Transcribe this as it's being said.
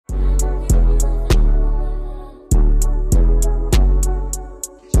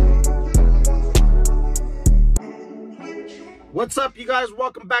What's up, you guys?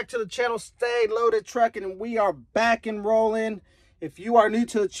 Welcome back to the channel, Stay Loaded Trucking, and we are back and rolling. If you are new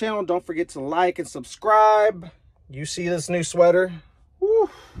to the channel, don't forget to like and subscribe. You see this new sweater? Woo.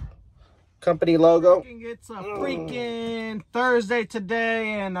 Company logo. It's a freaking Thursday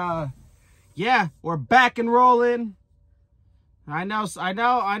today, and yeah, we're back and rolling. I know it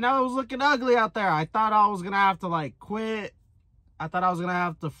was looking ugly out there. I thought I was gonna have to like quit. I thought I was gonna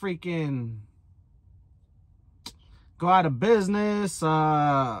have to freaking go out of business,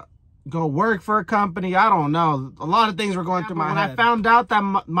 go work for a company. I don't know. A lot of things were going through my head. When I found out that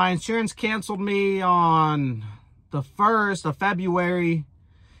my insurance canceled me on the 1st of February,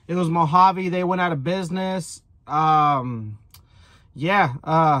 it was Mojave. They went out of business. Yeah,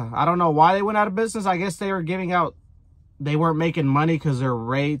 I don't know why they went out of business. I guess they were giving out, they weren't making money because their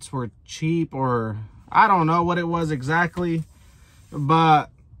rates were cheap, or I don't know what it was exactly.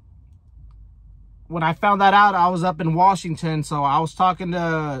 But when I found that out, I was up in Washington, so I was talking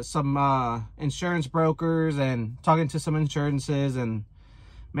to some insurance brokers and talking to some insurances, and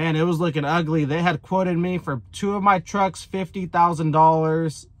man, it was looking ugly. They had quoted me for 2 of my trucks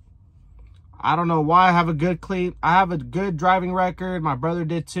 $50,000. I don't know why. I have a good driving record. My brother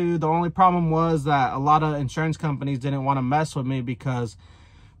did too. The only problem was that a lot of insurance companies didn't want to mess with me because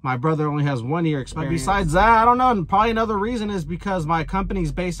my brother only has 1 year experience. But besides that, I don't know. And probably another reason is because my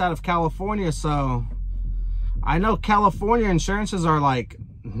company's based out of California. So I know California insurances are like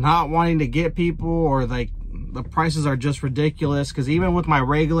not wanting to get people, or like the prices are just ridiculous. Because even with my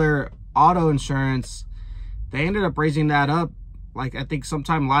regular auto insurance, they ended up raising that up, like I think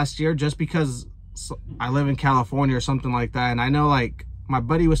sometime last year, just because I live in California or something like that. And I know, like, my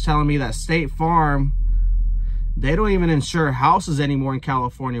buddy was telling me that State Farm, they don't even insure houses anymore in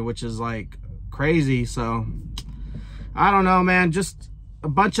California, which is like crazy. So I don't know, man, just a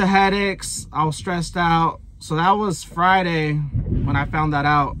bunch of headaches. I was stressed out. So that was Friday when I found that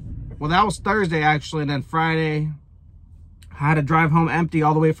out. Well, that was Thursday actually, and then Friday I had to drive home empty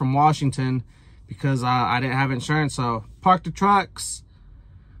all the way from Washington because I didn't have insurance. So parked the trucks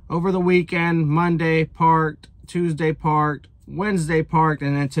over the weekend. Monday parked, Tuesday parked, Wednesday parked,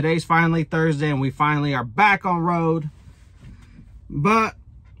 and then today's finally Thursday, and we finally are back on road. But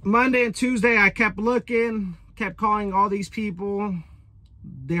Monday and Tuesday I kept looking, kept calling all these people.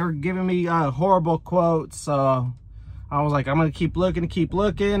 They were giving me horrible quotes, so I was like, I'm gonna keep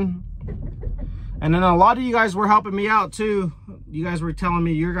looking. And then a lot of you guys were helping me out too. You guys were telling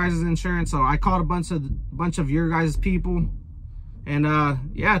me your guys' insurance, so I called a bunch of your guys' people, and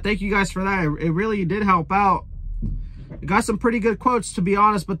yeah, thank you guys for that. It really did help out. I got some pretty good quotes, to be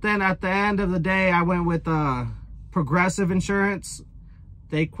honest, but then at the end of the day, I went with Progressive Insurance.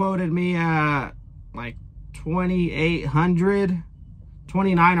 They quoted me at like $2,800,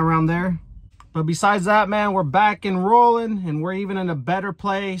 $2,900 around there. But besides that, man, we're back and rolling, and we're even in a better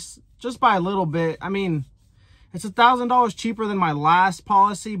place, just by a little bit. I mean, it's $1,000 cheaper than my last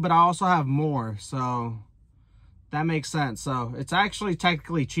policy, but I also have more, so that makes sense. So it's actually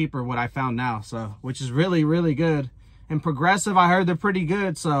technically cheaper, what I found now, so which is really, really good. And Progressive, I heard they're pretty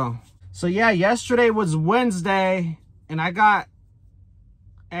good. So yeah, yesterday was Wednesday, and I got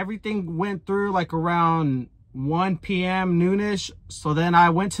everything went through like around 1 p.m. noonish. So then I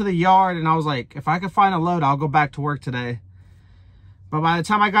went to the yard, and I was like, if I could find a load, I'll go back to work today. But by the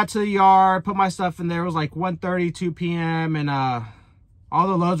time I got to the yard, put my stuff in there, it was like 1:30, 2 p.m. and all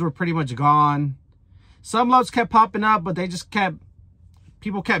the loads were pretty much gone. Some loads kept popping up, but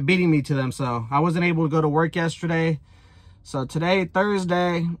people kept beating me to them, so I wasn't able to go to work yesterday. So today,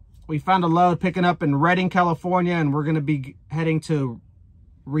 Thursday, we found a load picking up in Redding, California, and we're going to be heading to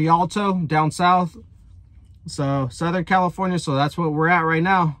Rialto down south. So Southern California, so that's what we're at right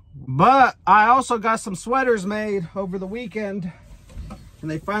now. But I also got some sweaters made over the weekend,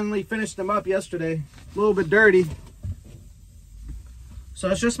 and they finally finished them up yesterday. A little bit dirty. So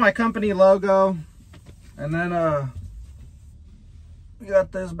it's just my company logo. And then we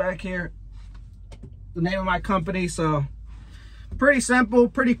got this back here, the name of my company. So pretty simple,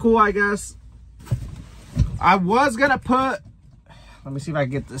 pretty cool, I guess. I was gonna put, let me see if I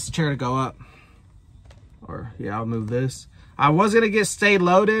can get this chair to go up, or yeah, I'll move this. I was gonna get Stay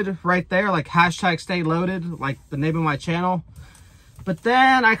Loaded right there, like hashtag Stay Loaded, like the name of my channel. But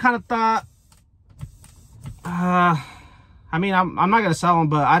then I kind of thought, I mean, I'm not gonna sell them,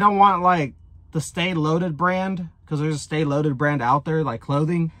 but I don't want like the Stay Loaded brand, because there's a Stay Loaded brand out there, like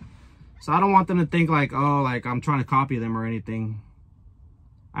clothing. So I don't want them to think like, oh, like I'm trying to copy them or anything.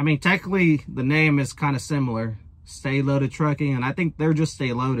 I mean, technically the name is kind of similar, Stay Loaded Trucking, and I think they're just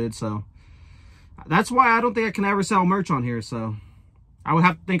Stay Loaded. So that's why I don't think I can ever sell merch on here. So I would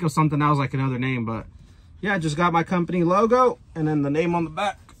have to think of something else, like another name, but yeah, just got my company logo and then the name on the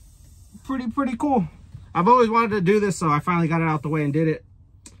back. Pretty cool. I've always wanted to do this, so I finally got it out the way and did it.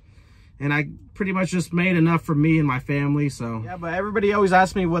 And I pretty much just made enough for me and my family, so. Yeah, but everybody always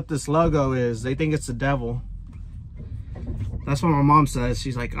asks me what this logo is. They think it's the devil. That's what my mom says.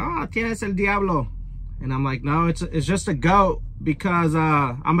 She's like, "Ah, tienes el diablo." And I'm like, no, it's just a goat, because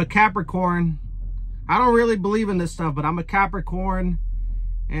I'm a Capricorn. I don't really believe in this stuff, but I'm a Capricorn.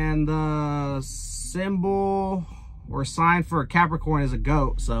 And the symbol or sign for a Capricorn is a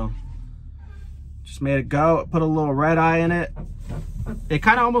goat, so just made a goat, put a little red eye in it. It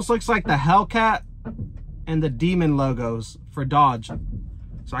kind of almost looks like the Hellcat and the Demon logos for Dodge,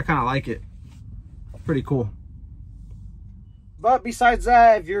 so I kind of like it. Pretty cool. But besides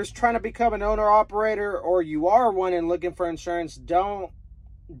that, if you're trying to become an owner-operator, or you are one and looking for insurance, don't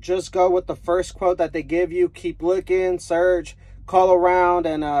just go with the first quote that they give you. Keep looking, search, call around,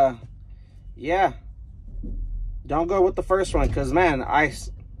 and yeah, don't go with the first one, because man, I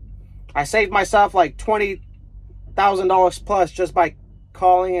saved myself like $20,000 plus just by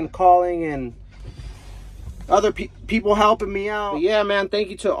calling and other people helping me out. But yeah, man, thank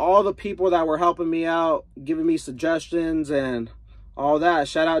you to all the people that were helping me out, giving me suggestions and all that.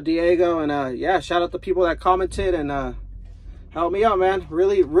 Shout out Diego, and yeah, shout out the people that commented and helped me out, man.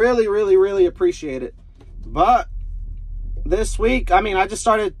 Really appreciate it. But this week, I mean, I just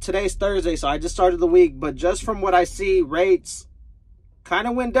started, today's Thursday, so I just started the week, but just from what I see, rates kind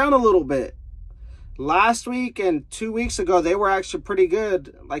of went down a little bit. Last week and 2 weeks ago, they were actually pretty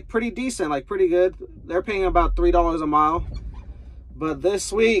good, like pretty decent, like pretty good. They're paying about $3 a mile. But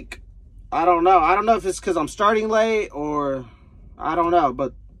this week, I don't know. I don't know if it's because I'm starting late or I don't know,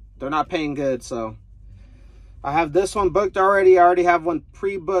 but they're not paying good. So I have this one booked already. I already have one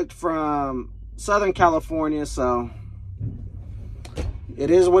pre-booked from Southern California. So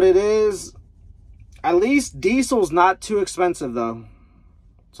it is what it is. At least diesel's not too expensive though.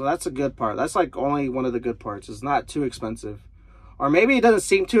 So that's a good part. That's like only one of the good parts. It's not too expensive. Or maybe it doesn't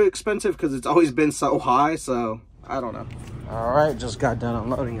seem too expensive because it's always been so high. So I don't know. All right, just got done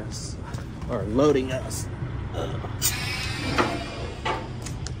unloading us. Or loading us.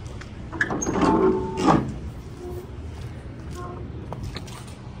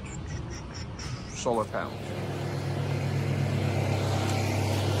 Solar panel.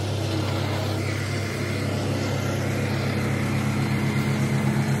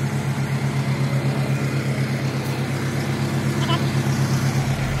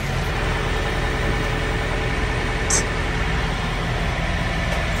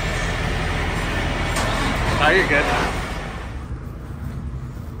 Oh, you're good.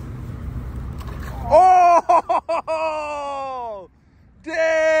 Oh!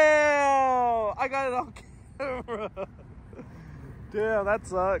 Damn! I got it on camera. Damn, that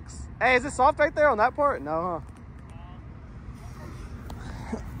sucks. Hey, is it soft right there on that part? No, huh?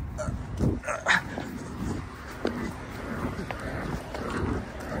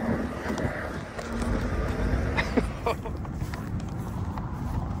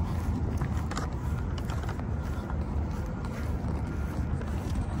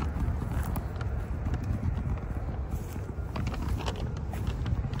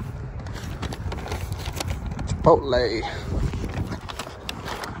 Chipotle.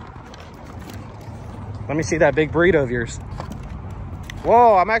 Let me see that big burrito of yours.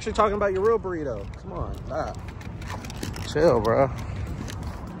 Whoa, I'm actually talking about your real burrito. Come on, stop. Chill, bro.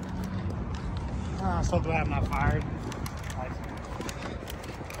 So glad I'm not fired.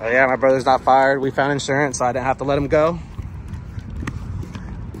 Oh yeah, my brother's not fired. We found insurance, so I didn't have to let him go.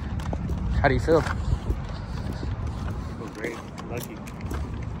 How do you feel? I feel great. Lucky.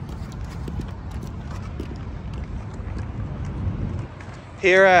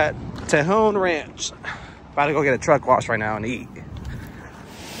 Here at Tejon Ranch. About to go get a truck wash right now and eat.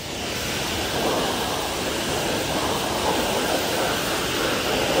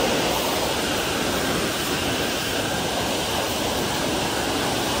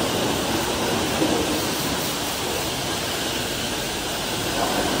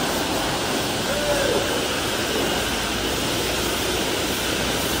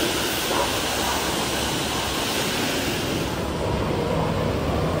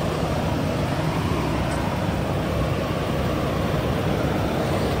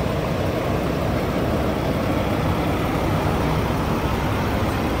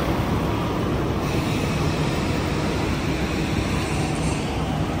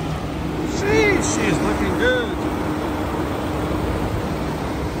 She's looking good.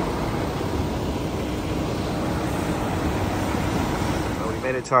 So we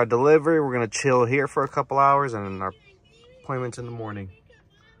made it to our delivery. We're gonna chill here for a couple hours and then our appointment's in the morning.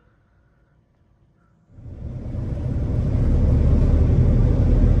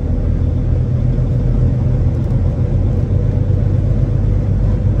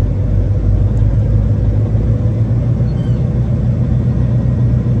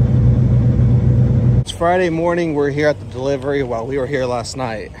 Friday morning, we're here at the delivery. Well, we were here last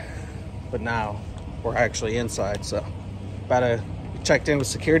night, but now we're actually inside. So about to checked in with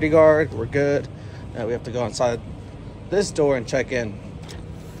security guard. We're good. Now we have to go inside this door and check in.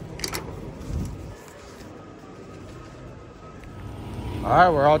 All right,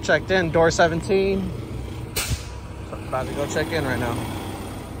 we're all checked in. Door 17. So I'm about to go check in right now.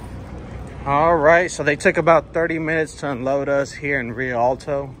 All right, so they took about 30 minutes to unload us here in Rio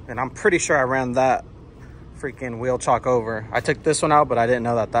Alto, and I'm pretty sure I ran that freaking wheel chock over. I took this one out, but I didn't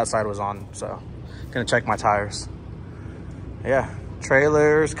know that that side was on, so gonna check my tires. Yeah,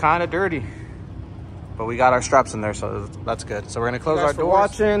 trailer's kind of dirty, but we got our straps in there, so that's good. So we're gonna close our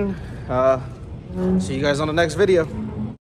doors. Watching. See you guys on the next video.